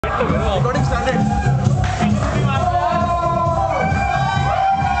Recording started.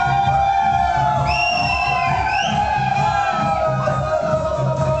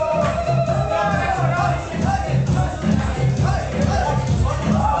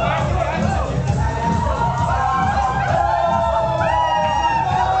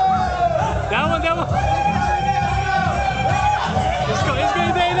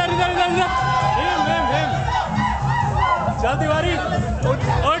 चल तिवारी उठ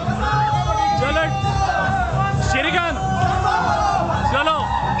उठ चल श्रीकांत चलो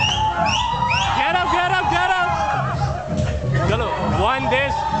get up चलो वन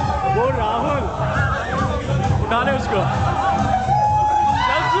देश वो राहुल उठा ले उसको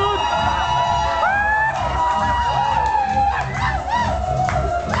चल सूद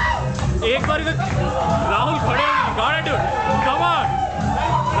एक बार इधर राहुल खड़े gotta do it come on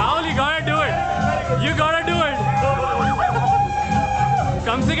Rahul you gotta do it you gotta do it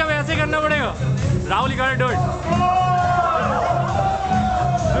कम से कम ऐसे करना पड़ेगा राहुल gotta do it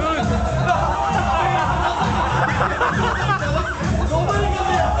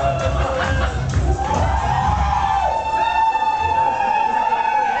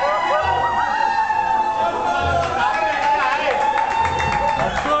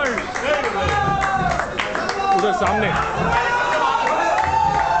उधर सामने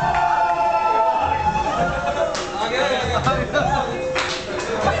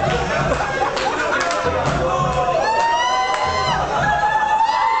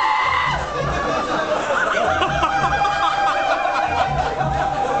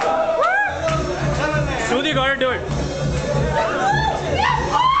Sudhi gotta do it.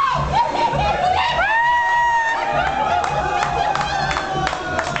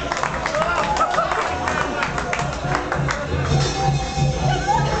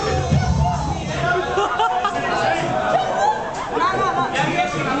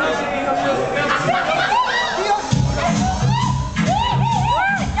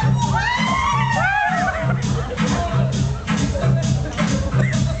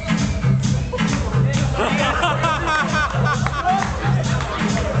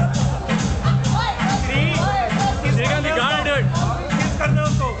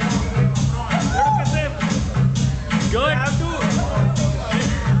 Good.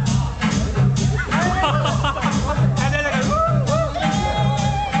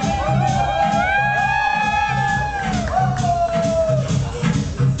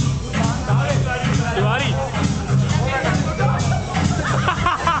 Tiwari.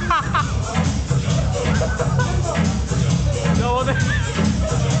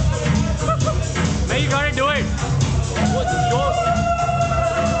 No, you gotta do it. Go.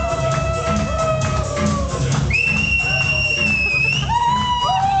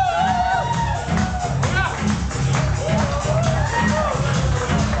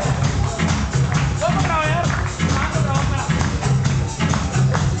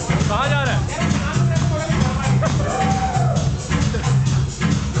 कहाँ जा रहा है?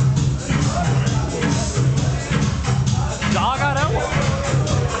 जा कहाँ रहा है वो?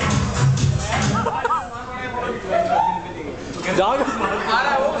 जा आ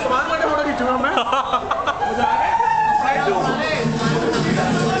रहा है वो सामान वाले फोटो खींचूंगा मैं। मुझे आ रहा है?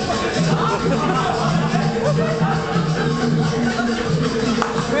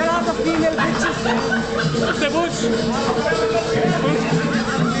 Where are the female bitches? उससे पूछ।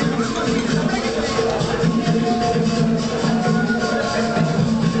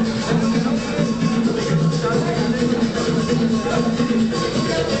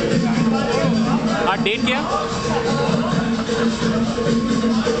 आज डेट क्या?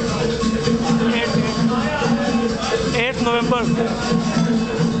 8 नवंबर।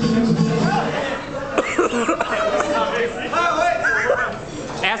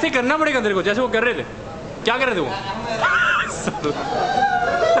 ऐसे करना पड़ेगा तेरे को जैसे वो कर रहे थे। क्या कर रहे थे वो?